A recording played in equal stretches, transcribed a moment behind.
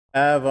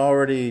I've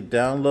already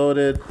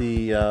downloaded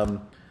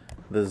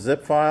the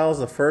zip files.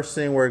 The first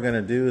thing we're going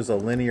to do is a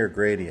linear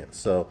gradient.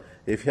 So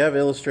if you have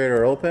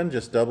Illustrator open,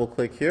 just double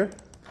click here.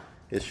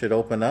 It should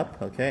open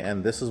up, okay,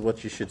 and this is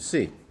what you should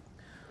see.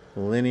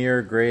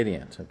 Linear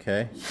gradient,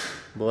 okay?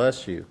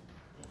 Bless you.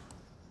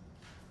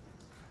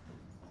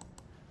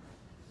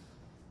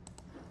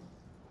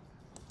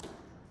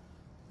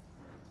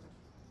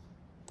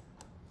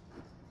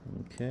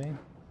 Okay.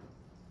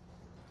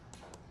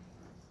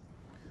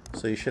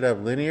 So you should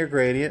have linear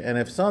gradient, and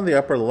if it's on the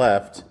upper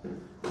left,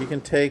 you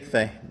can take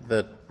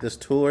this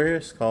tool here.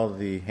 It's called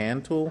the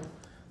hand tool.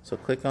 So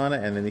click on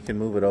it, and then you can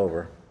move it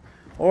over.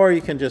 Or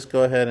you can just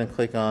go ahead and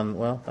click on.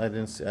 Well, I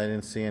didn't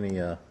see any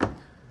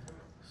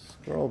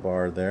scroll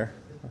bar there.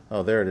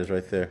 Oh, there it is,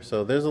 right there.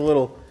 So there's a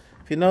little.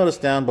 If you notice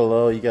down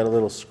below, you got a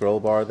little scroll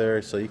bar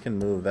there, so you can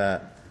move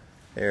that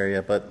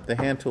area. But the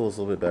hand tool is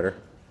a little bit better.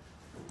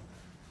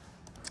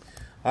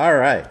 All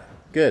right,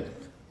 good.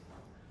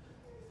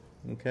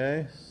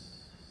 Okay.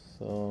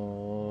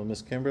 So,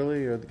 Miss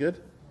Kimberly, you're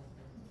good?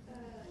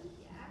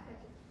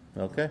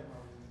 Yeah. Okay.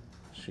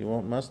 She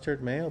won't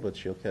mustard mayo, but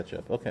she'll catch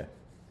up. Okay.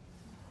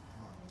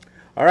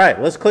 All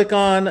right, let's click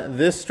on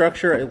this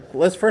structure.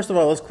 First of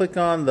all, let's click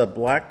on the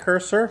black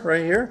cursor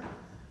right here.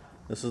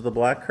 This is the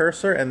black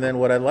cursor, and then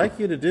what I'd like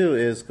you to do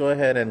is go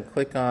ahead and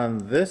click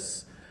on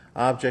this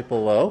object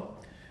below,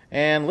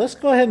 and let's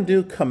go ahead and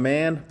do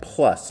Command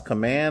plus,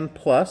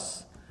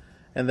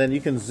 and then you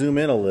can zoom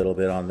in a little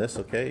bit on this,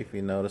 okay, if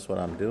you notice what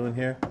I'm doing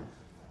here.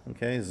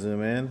 Okay,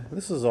 zoom in.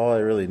 This is all I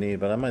really need,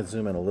 but I might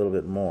zoom in a little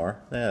bit more.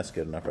 That's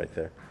good enough right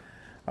there.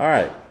 All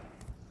right.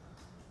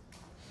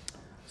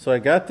 So I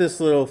got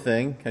this little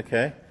thing,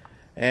 okay,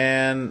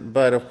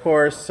 but of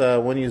course,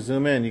 when you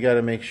zoom in, you got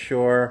to make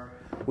sure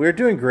we're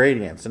doing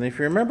gradients. And if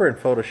you remember in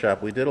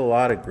Photoshop, we did a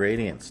lot of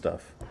gradient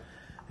stuff.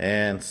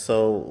 And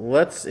so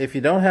if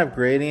you don't have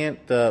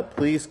gradient,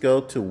 please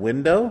go to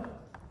Window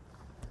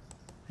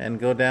and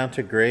go down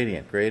to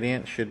Gradient.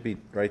 Gradient should be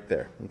right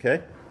there,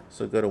 okay?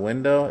 So go to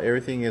Window.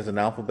 Everything is in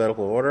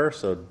alphabetical order,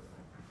 so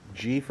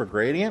G for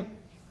gradient.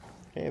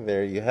 Okay,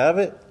 there you have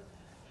it.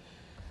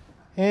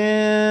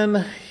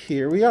 And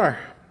here we are.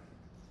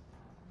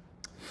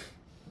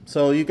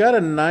 So you got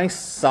a nice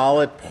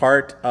solid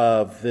part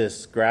of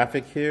this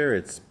graphic here.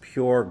 It's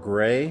pure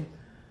gray,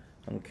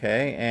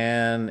 okay?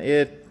 And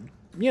it,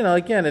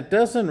 again, it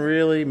doesn't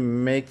really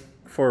make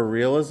for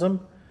realism.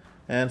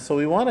 And so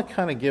we want to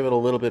kind of give it a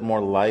little bit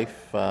more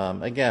life.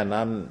 Again,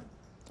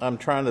 I'm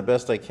trying the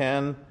best I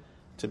can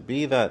to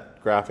be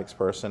that graphics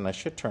person. I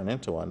should turn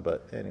into one,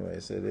 but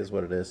anyways, it is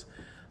what it is.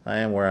 I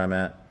am where I'm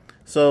at.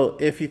 So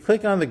if you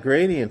click on the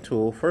gradient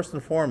tool, first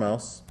and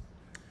foremost,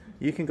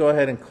 you can go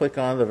ahead and click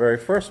on the very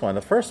first one.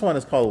 The first one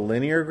is called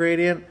linear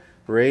gradient,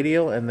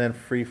 radial, and then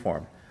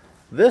freeform.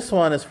 This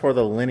one is for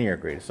the linear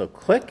gradient. So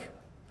click,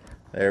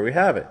 there we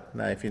have it.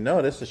 Now if you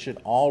notice, it should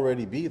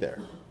already be there.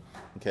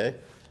 Okay.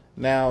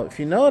 Now if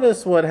you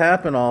notice what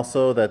happened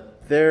also,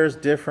 that there's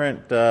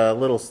different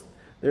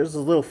there's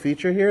a little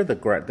feature here, the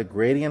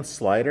gradient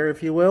slider,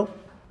 if you will.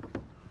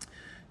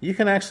 You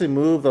can actually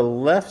move the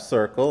left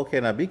circle. Okay,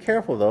 now be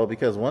careful though,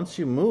 because once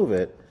you move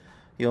it,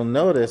 you'll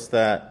notice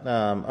that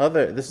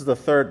this is the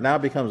third, now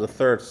becomes a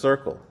third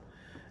circle.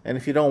 And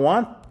if you don't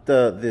want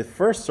the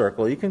first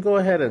circle, you can go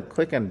ahead and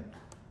click and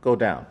go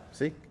down.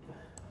 See?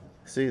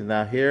 See,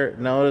 now here,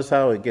 notice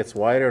how it gets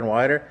wider and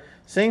wider.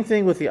 Same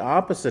thing with the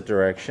opposite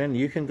direction.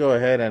 You can go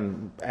ahead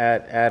and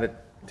add it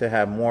to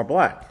have more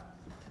black.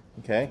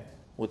 Okay?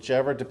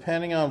 Whichever,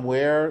 depending on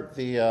where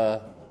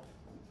the,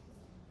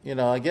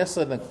 I guess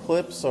an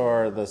eclipse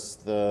or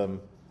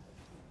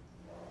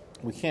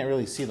we can't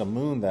really see the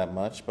moon that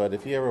much, but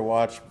if you ever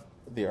watch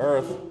the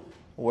Earth,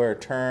 where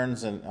it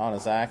turns and on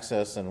its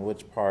axis and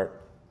which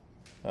part,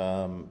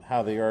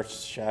 how the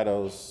Earth's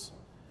shadows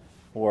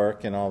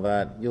work and all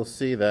that, you'll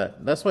see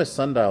that. That's why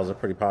sundials are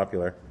pretty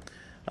popular.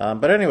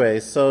 But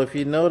anyways, so if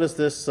you notice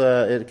this,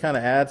 it kind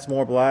of adds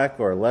more black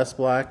or less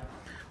black.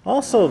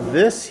 Also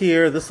this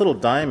here, this little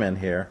diamond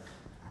here,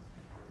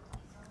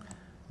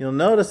 you'll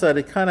notice that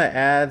it kind of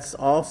adds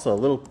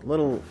also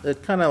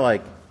it kind of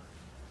like,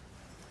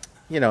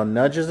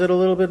 nudges it a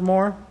little bit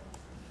more.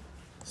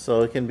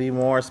 So it can be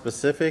more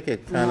specific.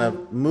 It kind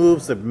of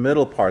moves the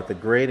middle part, the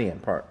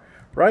gradient part.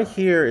 Right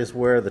here is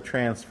where the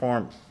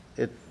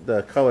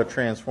color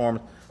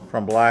transforms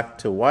from black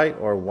to white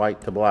or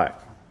white to black.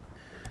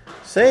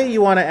 Say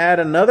you want to add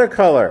another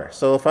color.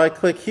 So if I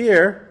click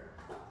here,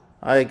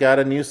 I got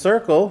a new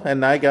circle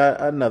and I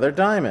got another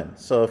diamond.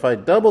 So if I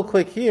double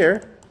click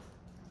here,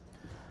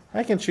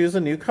 I can choose a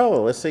new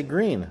color. Let's say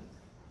green.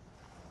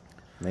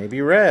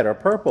 Maybe red or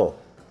purple.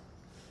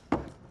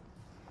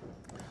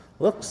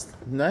 Looks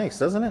nice,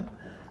 doesn't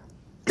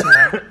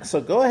it?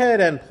 So go ahead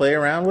and play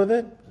around with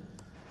it.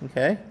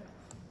 Okay.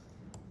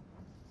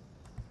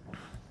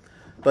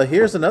 But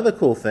here's another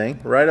cool thing.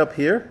 Right up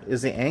here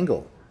is the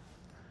angle.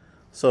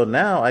 So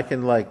now I can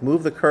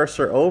move the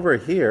cursor over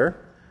here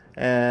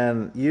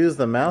and use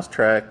the mouse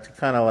track to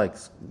kind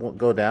of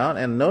go down,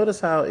 and notice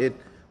how it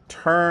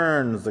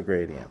turns the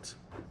gradient.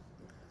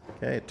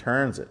 Okay, it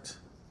turns it.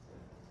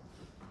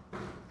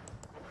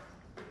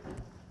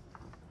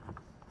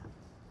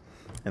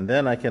 And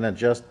then I can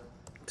adjust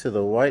to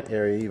the white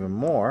area even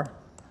more.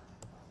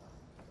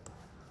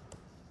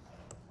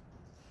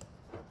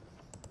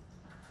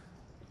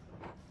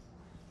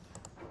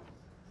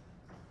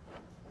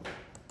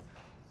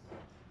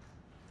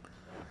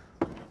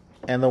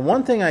 And the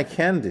one thing I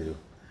can do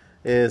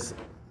is,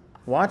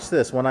 watch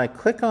this, when I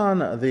click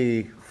on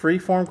the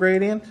freeform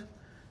gradient,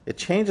 it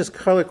changes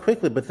color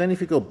quickly, but then if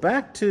you go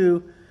back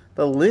to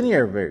the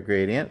linear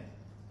gradient,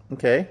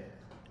 okay,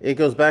 it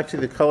goes back to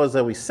the colors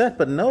that we set,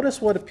 but notice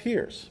what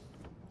appears.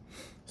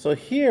 So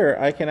here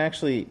I can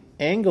actually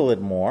angle it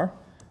more.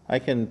 I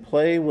can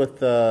play with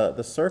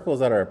the circles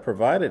that are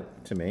provided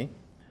to me.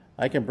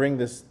 I can bring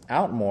this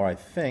out more, I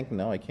think.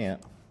 No, I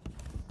can't.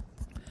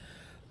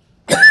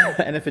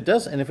 And if it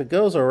does, and if it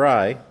goes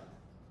awry,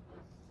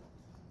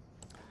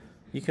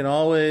 you can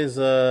always,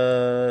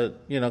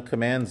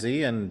 Command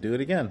Z and do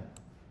it again.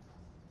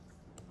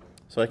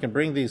 So I can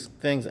bring these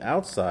things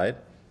outside.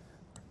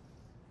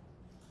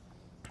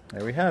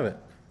 There we have it.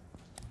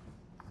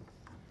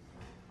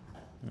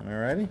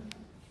 Alrighty.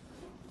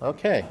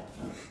 Okay.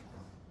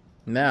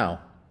 Now,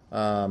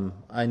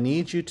 I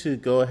need you to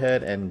go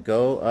ahead and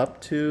go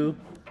up to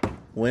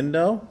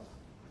Window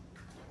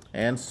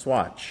and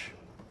Swatch.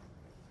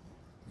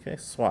 Okay,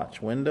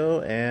 Swatch.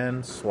 Window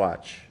and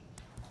Swatch.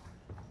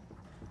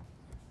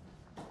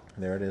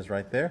 There it is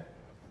right there.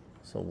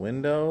 So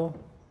Window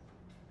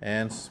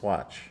and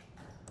Swatch.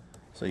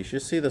 So you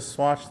should see the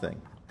swatch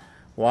thing.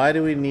 Why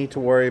do we need to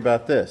worry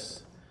about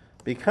this?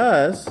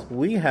 Because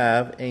we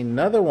have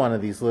another one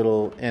of these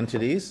little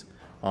entities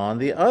on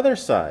the other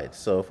side.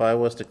 So if I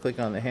was to click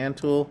on the hand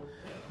tool,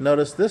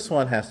 notice this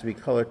one has to be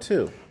color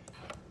too.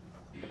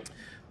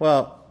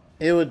 Well,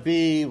 it would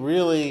be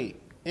really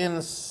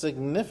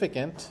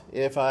insignificant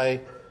if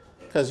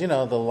because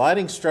the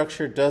lighting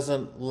structure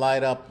doesn't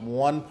light up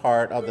one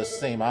part of the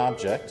same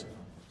object.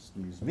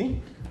 Excuse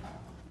me.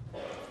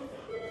 This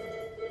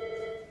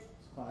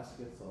class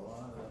gets a lot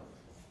of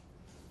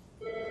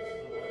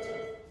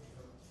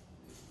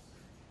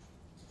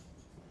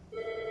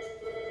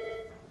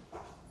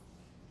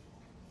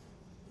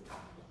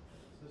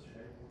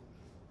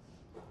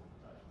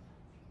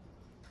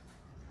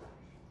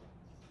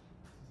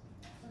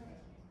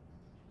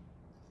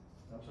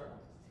I'm sorry?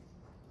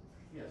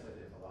 Yes, I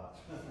did a lot.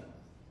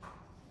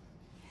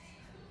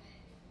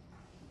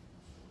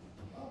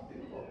 Oh,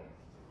 beautiful.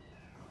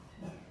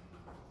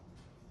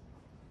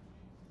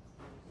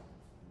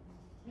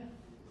 Yeah.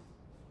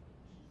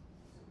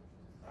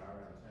 All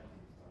right, thank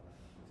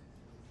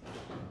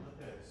you.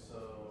 Okay, so,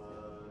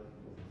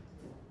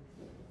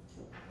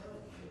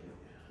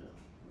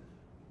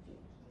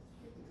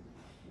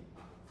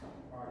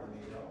 pardon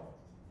me, y'all.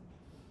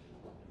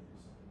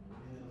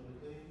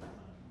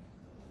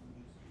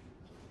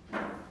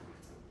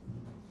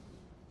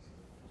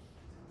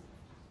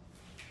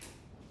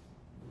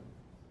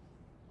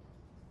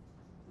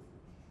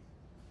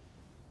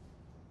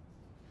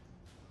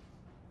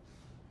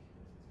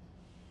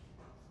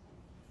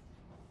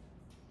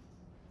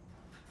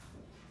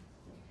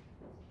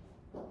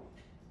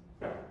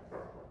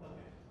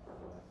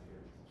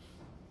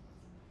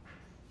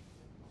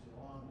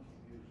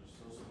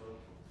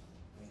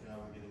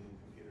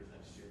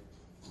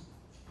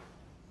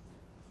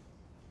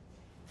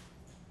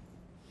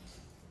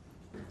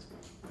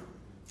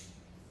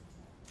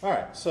 All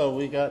right, so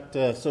we got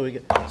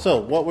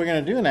so what we're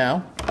going to do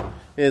now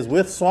is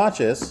with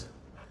swatches,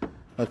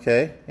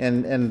 okay,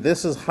 and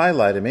this is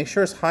highlighted. Make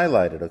sure it's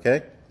highlighted,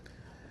 okay?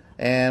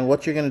 And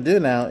what you're going to do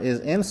now is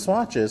in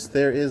swatches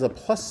there is a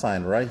plus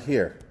sign right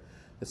here.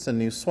 It's a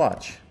new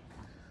swatch.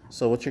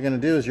 So what you're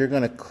going to do is you're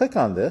going to click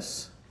on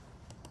this,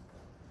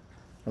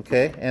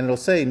 okay, and it'll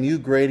say new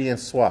gradient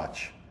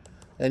swatch,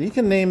 and you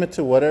can name it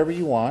to whatever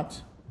you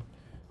want.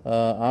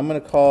 I'm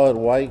going to call it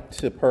white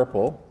to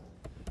purple.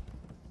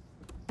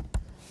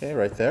 Okay,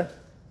 right there.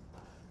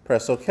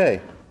 Press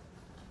OK.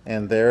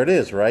 And there it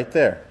is, right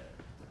there.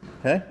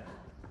 Okay?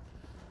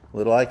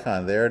 Little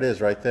icon, there it is,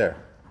 right there.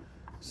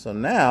 So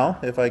now,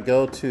 if I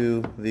go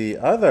to the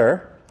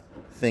other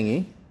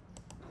thingy,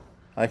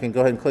 I can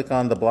go ahead and click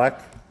on the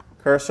black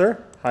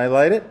cursor,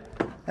 highlight it,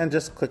 and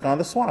just click on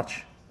the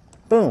swatch.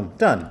 Boom,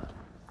 done.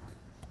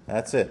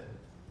 That's it.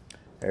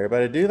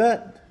 Everybody do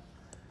that?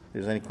 If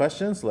there's any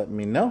questions, let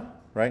me know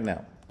right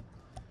now.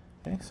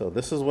 Okay, so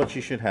this is what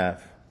you should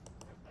have.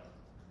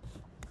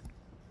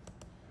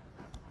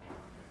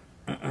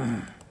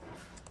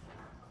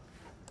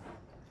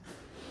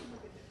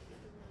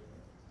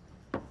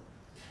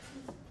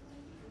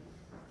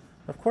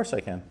 Of course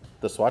I can.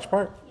 The swatch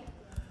part?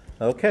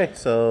 Yeah. Okay,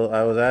 so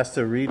I was asked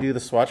to redo the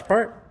swatch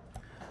part,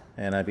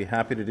 and I'd be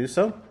happy to do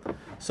so.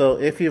 So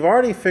if you've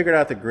already figured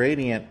out the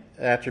gradient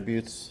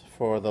attributes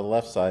for the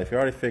left side, if you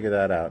already figured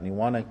that out, and you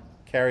want to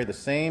carry the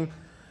same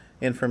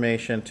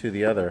information to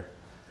the other,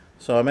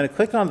 so I'm going to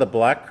click on the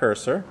black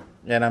cursor,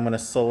 and I'm going to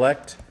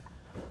select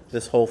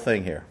this whole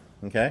thing here,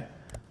 okay?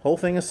 Whole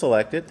thing is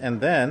selected,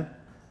 and then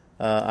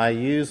I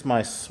use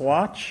my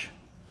swatch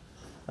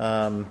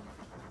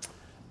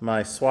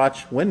my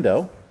swatch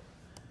window,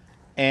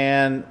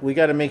 and we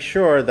got to make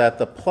sure that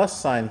the plus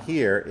sign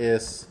here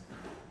is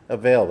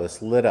available,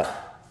 it's lit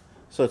up.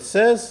 So it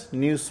says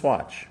new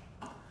swatch.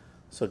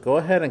 So go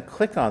ahead and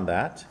click on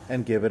that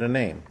and give it a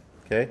name.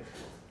 Okay,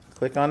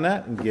 click on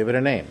that and give it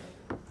a name.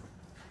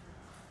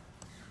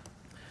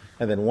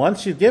 And then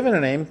once you give it a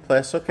name,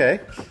 press OK,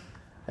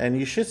 and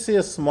you should see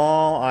a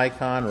small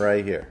icon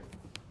right here.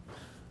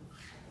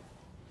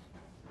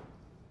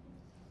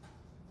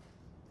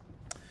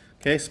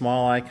 Okay,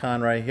 small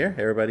icon right here.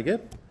 Everybody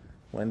good?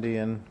 Wendy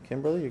and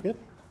Kimberly, you good?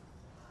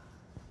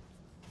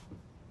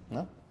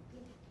 No?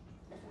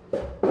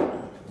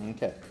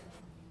 Okay.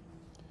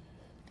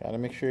 Got to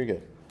make sure you're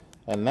good.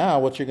 And now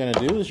what you're going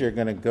to do is you're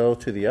going to go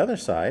to the other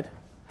side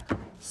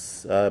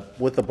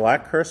with the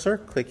black cursor,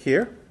 click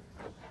here,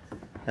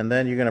 and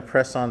then you're going to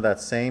press on that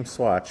same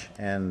swatch,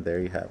 and there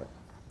you have it.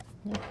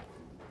 Yeah.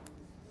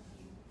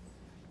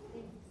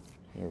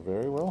 You're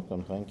very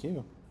welcome. Thank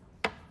you.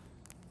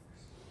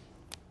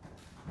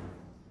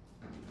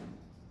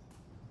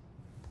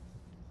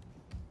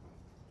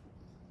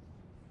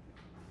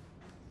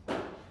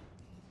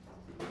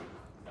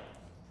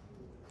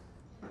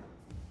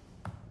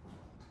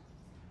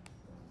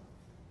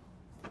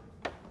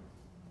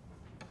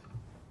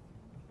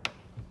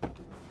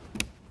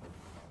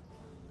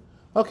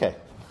 Okay,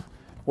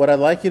 what I'd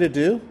like you to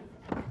do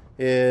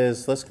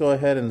is let's go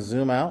ahead and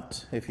zoom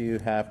out if you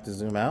have to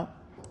zoom out.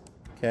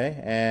 Okay,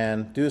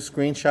 and do a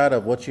screenshot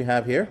of what you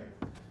have here.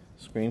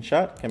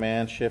 Screenshot,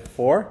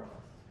 Command-Shift-4,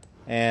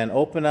 and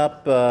open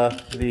up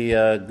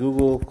the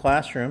Google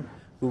Classroom,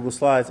 Google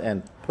Slides,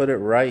 and put it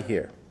right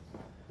here.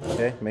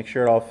 Okay, make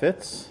sure it all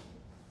fits.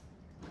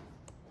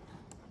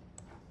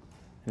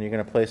 And you're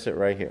going to place it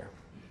right here.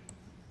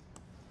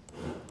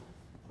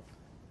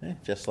 Okay,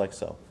 just like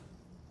so.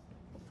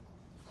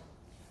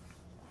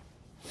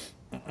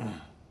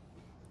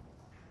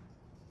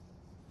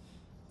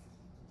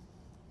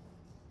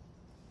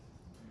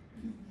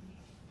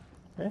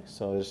 Okay,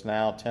 so it's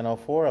now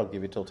 10:04. I'll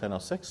give you till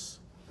 10:06.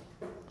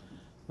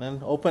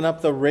 Then open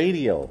up the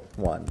radial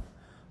one.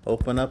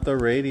 Open up the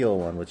radial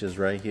one, which is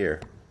right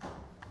here.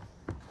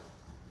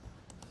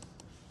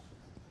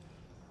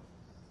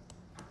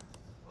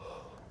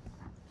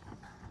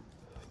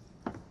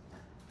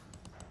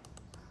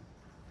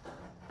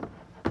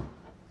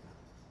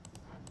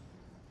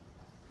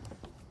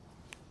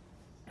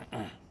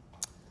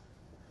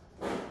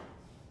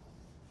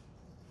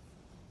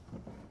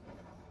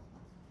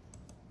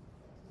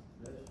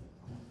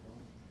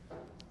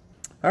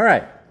 All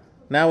right,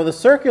 now with the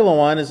circular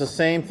one is the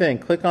same thing.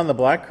 Click on the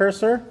black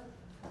cursor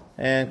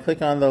and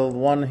click on the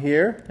one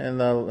here in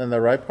the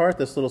right part,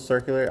 this little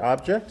circular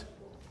object.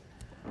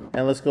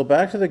 And let's go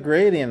back to the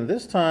gradient,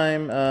 this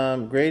time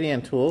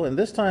gradient tool, and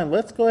this time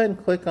let's go ahead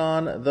and click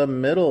on the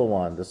middle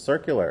one, the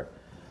circular.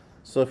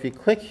 So if you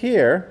click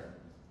here,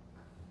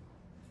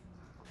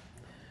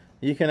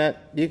 you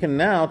can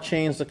now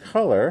change the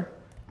color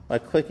by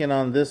clicking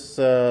on this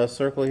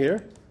circle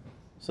here.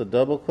 So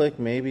double click,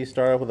 maybe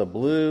start off with a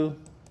blue.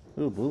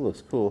 Ooh, blue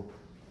looks cool.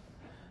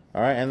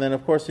 All right, and then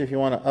of course if you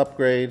want to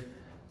upgrade,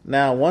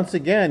 now once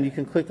again you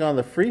can click on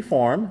the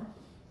freeform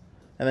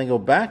and then go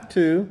back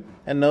to,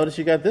 and notice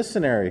you got this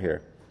scenario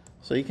here.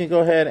 So you can go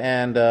ahead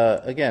and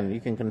again,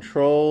 you can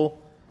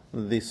control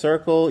the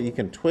circle, you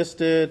can twist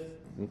it,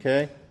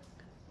 okay?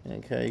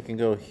 Okay, you can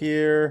go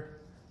here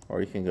or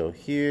you can go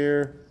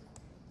here,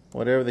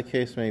 whatever the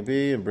case may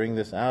be, and bring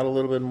this out a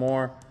little bit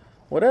more.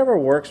 Whatever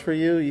works for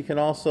you. You can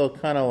also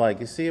kind of like,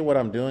 you see what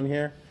I'm doing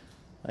here?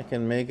 I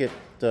can make it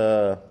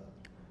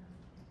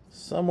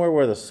somewhere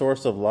where the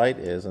source of light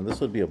is, and this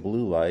would be a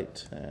blue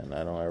light, and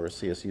I don't ever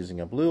see us using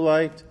a blue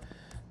light,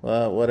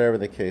 whatever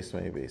the case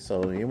may be.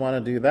 So you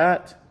want to do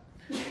that.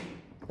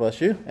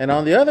 Bless you. And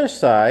on the other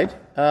side,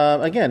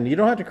 again, you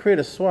don't have to create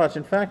a swatch.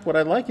 In fact, what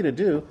I'd like you to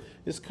do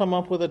is come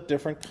up with a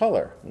different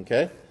color,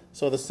 okay?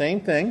 So the same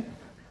thing,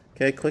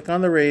 okay, click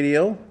on the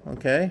radial,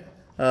 okay,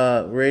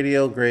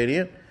 radial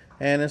gradient.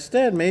 And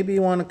instead, maybe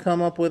you want to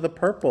come up with a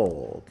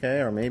purple,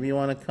 okay? Or maybe you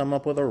want to come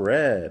up with a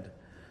red.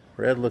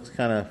 Red looks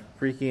kind of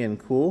freaky and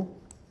cool.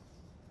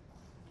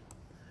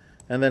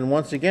 And then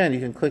once again, you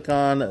can click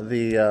on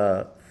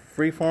the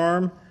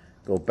freeform,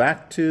 go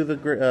back to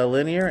the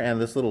linear,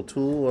 and this little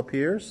tool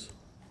appears.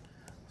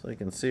 So you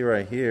can see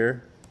right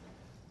here,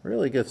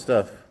 really good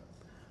stuff.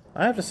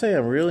 I have to say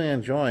I'm really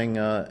enjoying,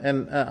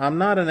 and I'm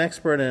not an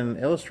expert in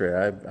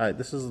Illustrator.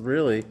 This is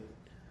really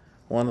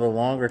one of the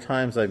longer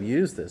times I've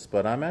used this,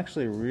 but I'm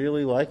actually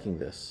really liking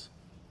this.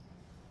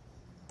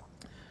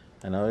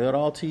 And I owe it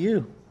all to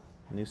you.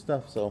 New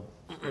stuff, so.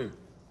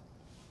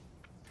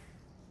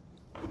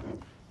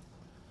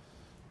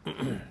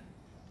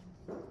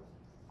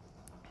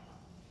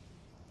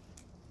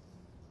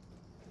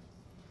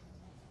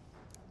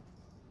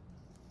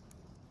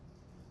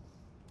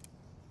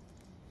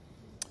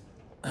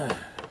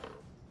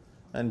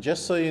 And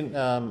just so you,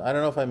 I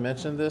don't know if I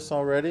mentioned this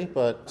already,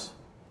 but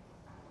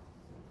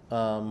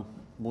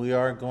we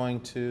are going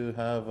to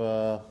have,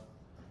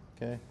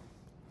 okay,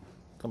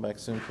 come back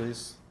soon,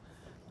 please.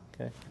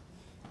 Okay.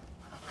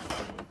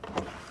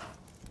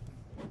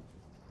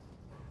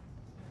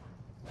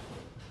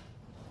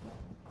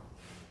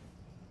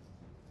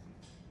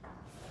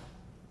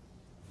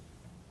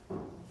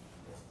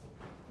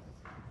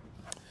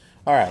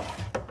 All right,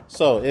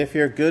 so if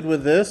you're good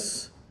with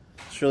this,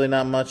 it's really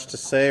not much to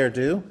say or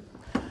do.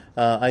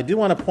 I do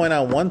want to point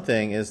out one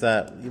thing is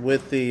that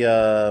with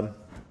the,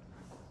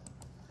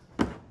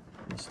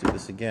 let's do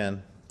this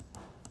again.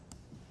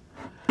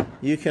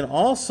 You can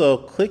also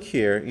click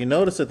here. You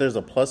notice that there's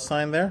a plus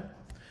sign there.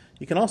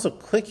 You can also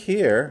click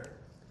here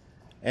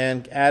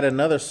and add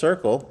another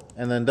circle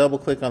and then double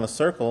click on the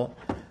circle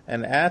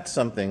and add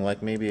something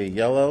like maybe a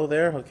yellow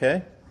there,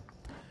 okay?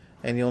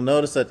 And you'll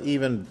notice that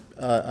even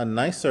a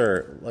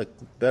nicer, like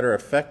better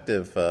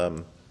effective,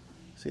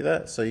 see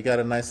that? So you got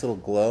a nice little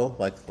glow,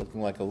 like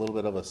looking like a little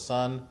bit of a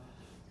sun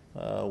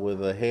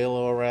with a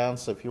halo around.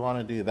 So if you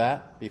want to do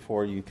that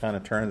before you kind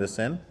of turn this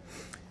in.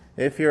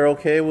 If you're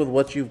okay with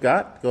what you've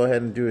got, go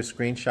ahead and do a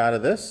screenshot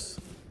of this.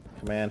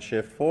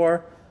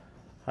 Command-Shift-4,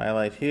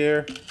 highlight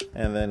here,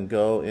 and then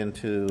go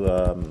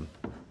into,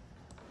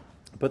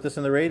 put this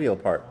in the radial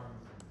part.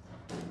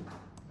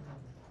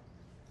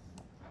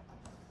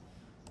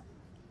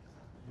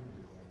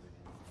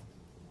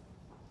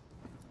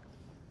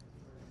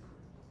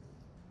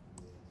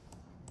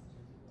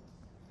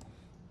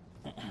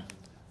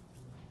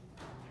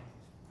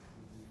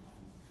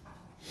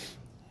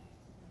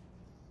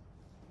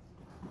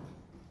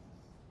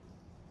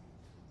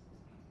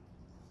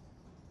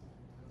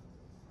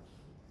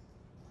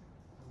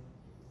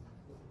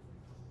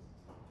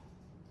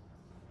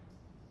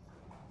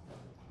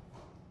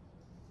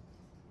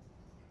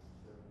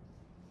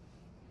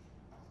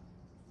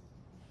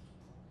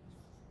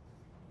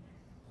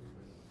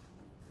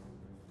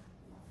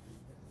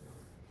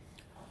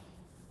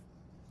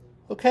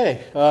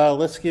 Okay,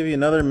 let's give you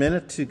another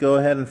minute to go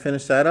ahead and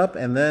finish that up,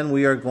 and then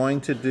we are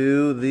going to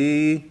do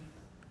the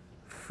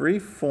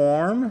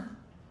freeform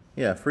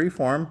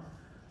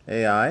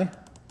AI.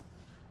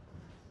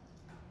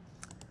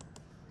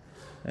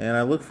 And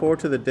I look forward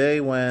to the day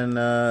when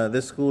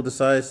this school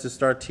decides to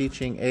start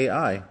teaching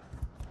AI.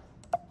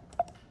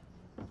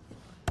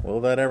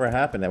 Will that ever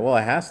happen? Well,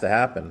 it has to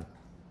happen.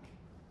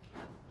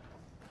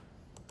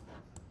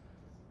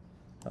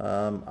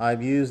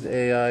 I've used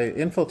AI,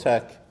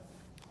 Infotech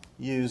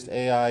used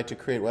AI to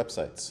create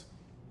websites.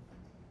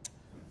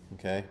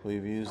 Okay,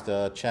 we've used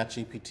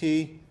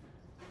ChatGPT.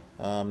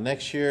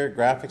 Next year,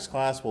 graphics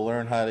class, we'll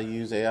learn how to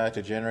use AI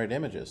to generate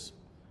images.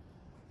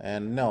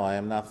 And no, I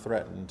am not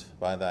threatened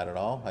by that at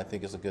all. I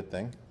think it's a good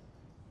thing.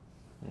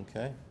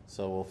 Okay,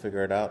 so we'll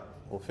figure it out.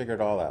 We'll figure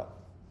it all out.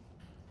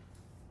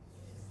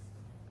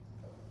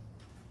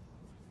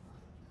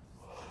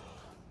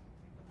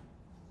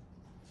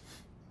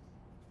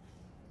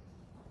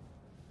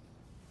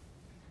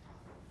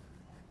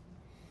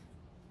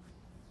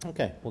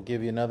 Okay, we'll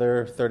give you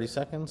another 30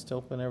 seconds to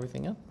open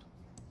everything up.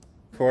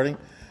 Recording.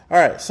 All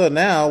right, so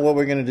now what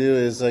we're going to do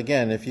is,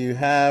 again, if you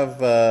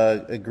have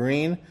a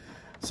green,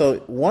 so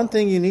one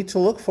thing you need to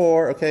look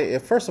for, okay,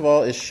 first of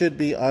all, it should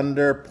be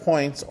under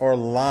points or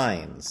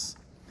lines.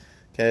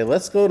 Okay,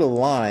 let's go to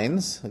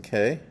lines,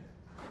 okay.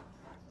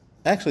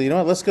 Actually, you know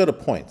what, let's go to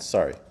points,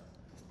 sorry.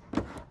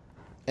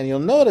 And you'll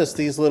notice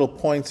these little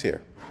points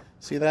here.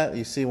 See that?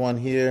 You see one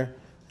here,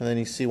 and then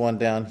you see one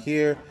down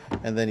here,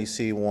 and then you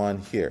see one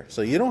here.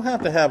 So you don't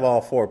have to have all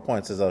 4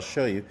 points, as I'll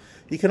show you.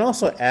 You can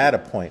also add a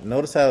point.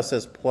 Notice how it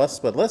says plus,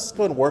 but let's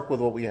go and work with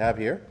what we have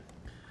here.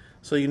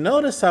 So you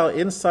notice how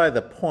inside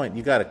the point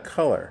you got a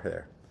color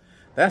there.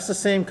 That's the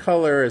same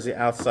color as the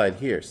outside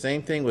here.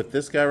 Same thing with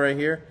this guy right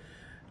here.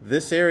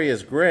 This area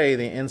is gray,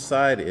 the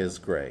inside is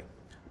gray.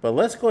 But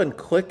let's go ahead and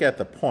click at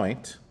the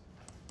point,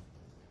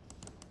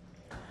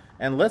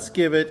 and let's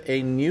give it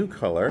a new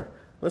color.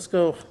 Let's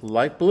go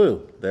light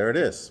blue. There it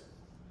is.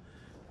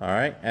 All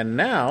right, and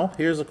now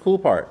here's the cool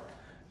part.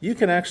 You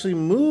can actually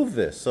move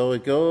this so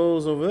it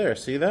goes over there.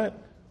 See that?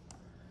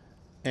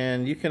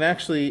 And you can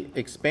actually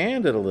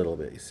expand it a little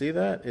bit. You see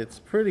that? It's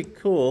pretty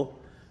cool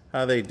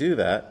how they do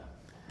that.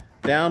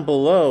 Down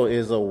below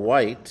is a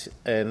white,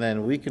 and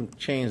then we can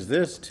change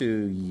this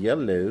to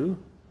yellow.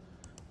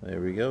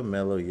 There we go,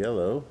 mellow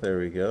yellow. There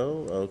we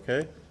go.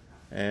 Okay,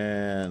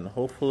 and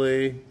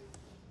hopefully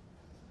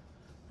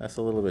that's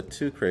a little bit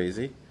too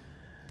crazy.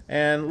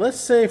 And let's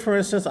say, for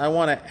instance, I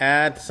want to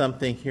add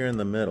something here in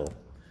the middle.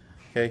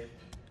 Okay,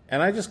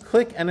 and I just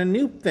click and a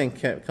new thing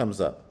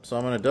comes up. So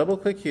I'm going to double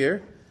click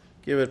here,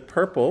 give it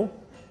purple,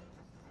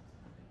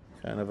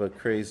 kind of a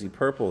crazy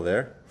purple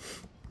there.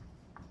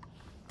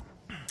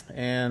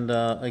 And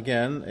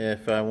again,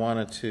 if I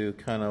wanted to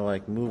kind of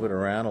like move it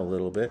around a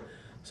little bit,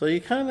 so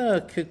you kind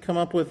of could come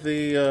up with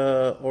the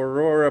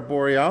Aurora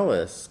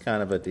Borealis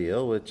kind of a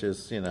deal, which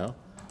is, you know,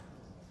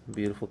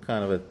 beautiful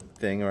kind of a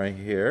thing right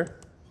here.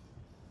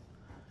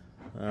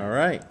 All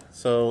right,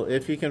 so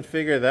if you can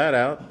figure that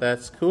out,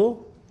 that's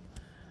cool.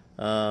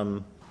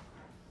 You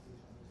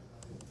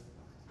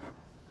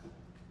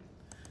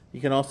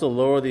can also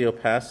lower the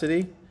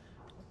opacity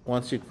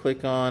once you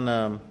click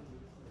on.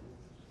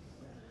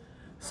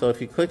 So if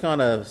you click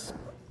on a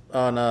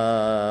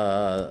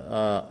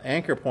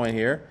anchor point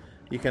here,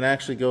 you can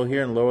actually go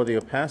here and lower the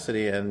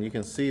opacity, and you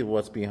can see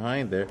what's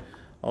behind there,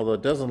 although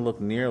it doesn't look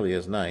nearly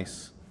as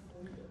nice.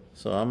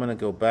 So I'm going to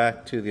go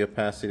back to the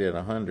opacity at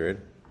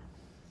 100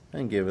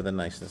 and give it the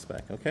niceness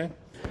back, okay?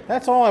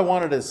 That's all I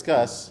wanted to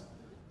discuss.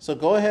 So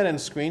go ahead and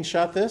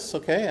screenshot this,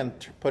 okay, and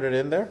put it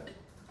in there.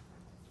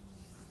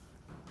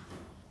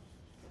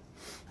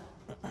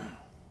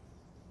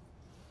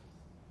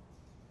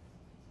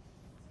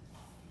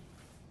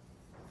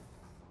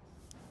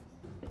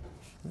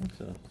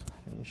 So,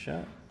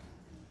 screenshot.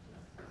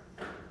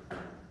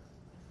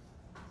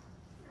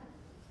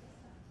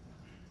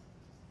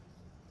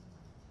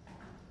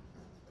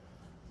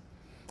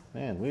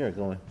 Man,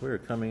 we're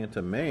coming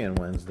into May on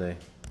Wednesday.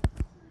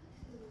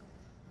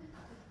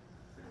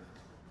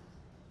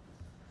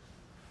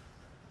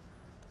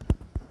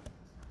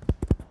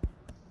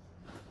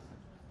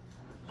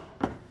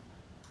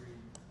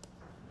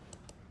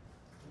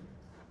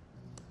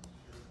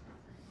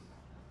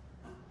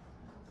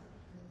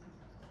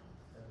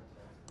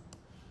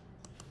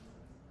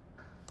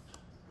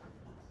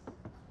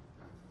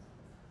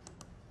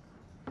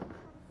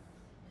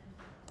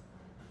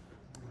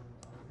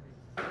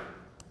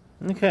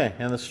 Okay,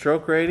 and the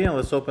stroke gradient,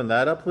 let's open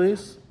that up,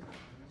 please.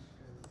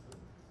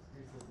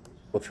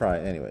 We'll try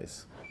it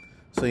anyways.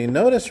 So you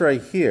notice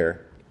right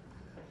here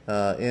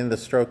in the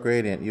stroke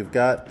gradient, you've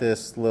got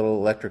this little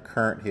electric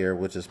current here,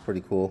 which is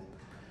pretty cool.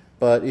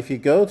 But if you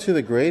go to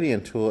the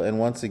gradient tool, and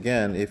once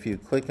again, if you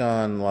click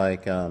on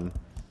like,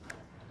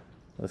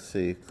 let's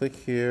see, click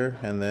here,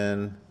 and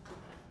then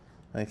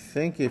I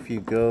think if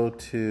you go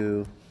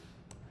to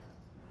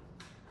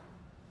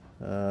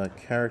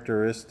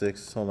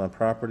characteristics, hold on,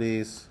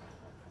 properties,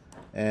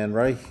 and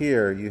right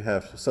here you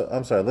have, so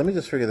I'm sorry, let me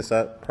just figure this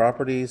out.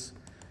 Properties,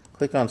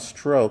 click on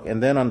stroke,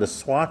 and then on the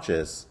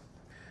swatches,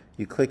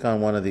 you click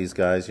on one of these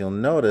guys, you'll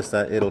notice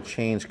that it'll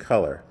change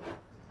color.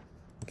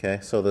 Okay,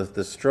 so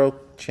the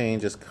stroke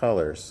changes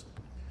colors.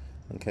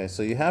 Okay,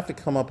 so you have to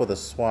come up with a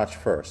swatch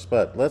first,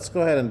 but let's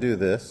go ahead and do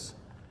this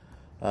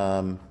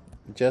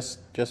just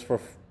for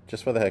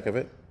the heck of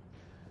it.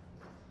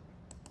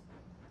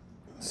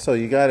 So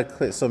you got to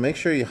click, so make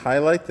sure you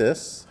highlight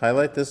this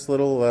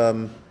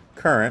little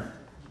current,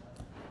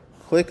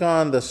 click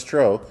on the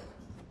stroke,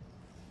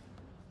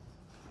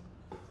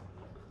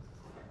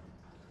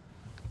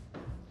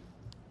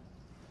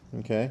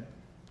 okay,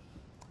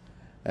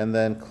 and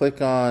then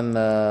click on,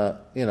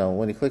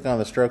 when you click on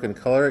the stroke and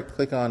color,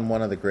 click on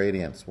one of the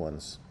gradients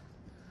ones,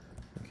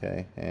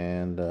 okay,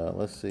 and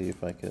let's see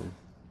if I can.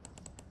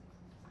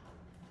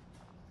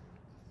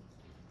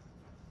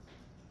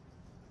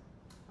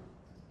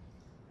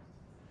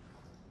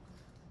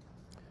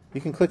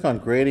 You can click on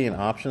gradient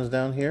options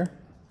down here,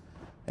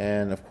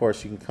 and of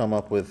course you can come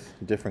up with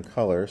different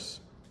colors.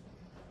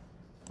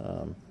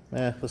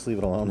 Let's leave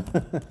it alone.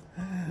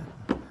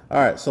 All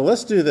right, so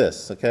let's do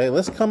this, okay?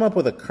 Let's come up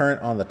with a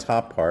current on the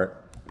top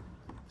part.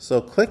 So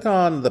click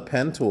on the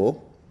pen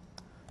tool.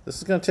 This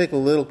is going to take a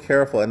little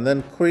careful, and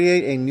then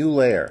create a new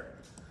layer.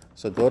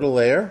 So go to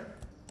layer,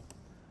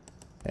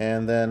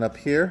 and then up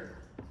here,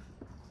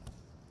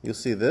 you'll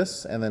see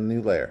this, and then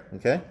new layer,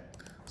 okay?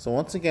 So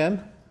once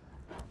again,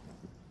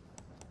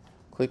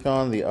 click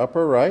on the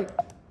upper right,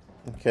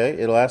 okay,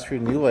 it'll ask for a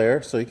new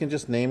layer, so you can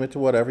just name it to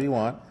whatever you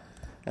want,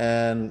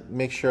 and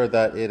make sure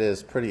that it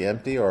is pretty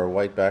empty or a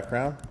white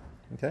background,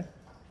 okay.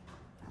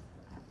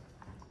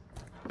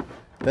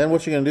 Then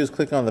what you're going to do is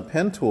click on the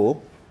pen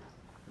tool,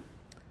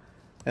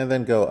 and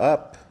then go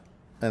up,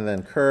 and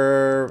then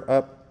curve,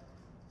 up,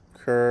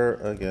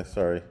 curve,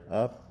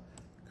 up,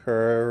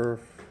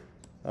 curve,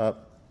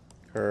 up,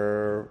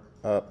 curve,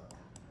 up.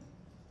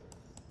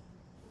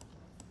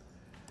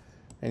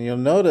 And you'll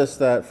notice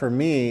that for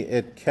me,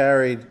 it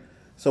carried,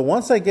 so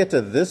once I get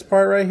to this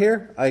part right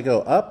here, I go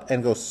up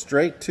and go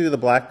straight to the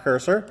black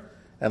cursor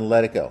and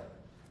let it go.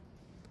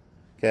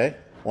 Okay?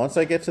 Once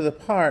I get to the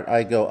part,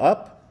 I go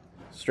up,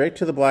 straight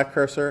to the black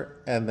cursor,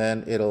 and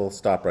then it'll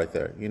stop right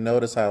there. You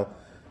notice how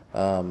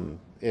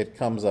it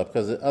comes up,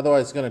 because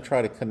otherwise it's going to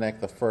try to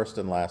connect the first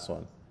and last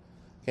one.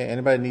 Okay,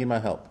 anybody need my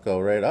help? Go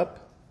right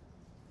up.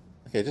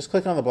 Okay, just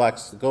click on the black,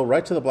 go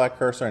right to the black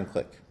cursor and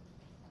click.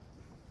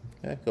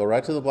 Okay, go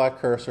right to the black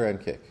cursor and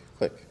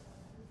click.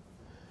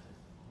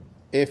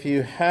 If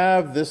you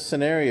have this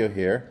scenario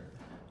here,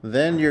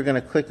 then you're going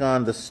to click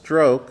on the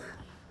stroke,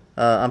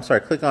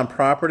 click on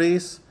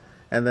properties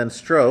and then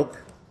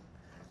stroke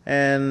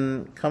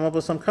and come up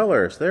with some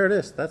colors. There it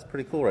is. That's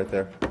pretty cool right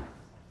there.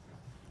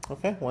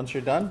 Okay, once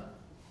you're done,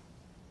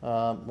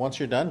 go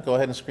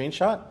ahead and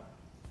screenshot,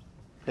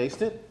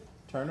 paste it,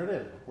 turn it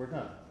in. We're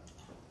done.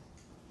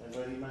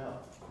 Anybody need my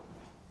help?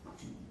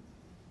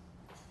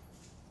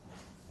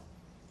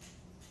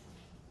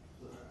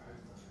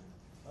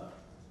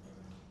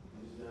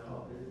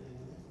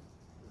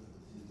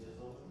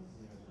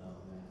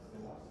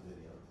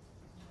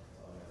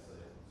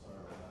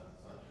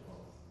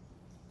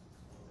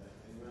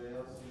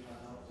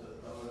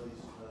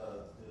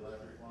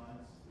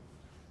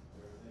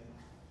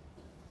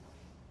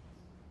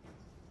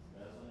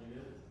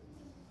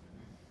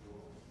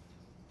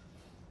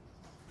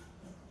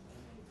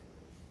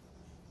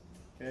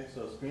 Okay,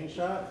 so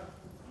screenshot,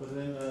 put it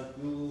in the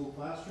Google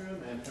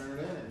Classroom, and turn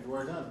it in, and you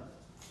are done.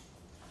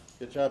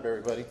 Good job,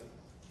 everybody.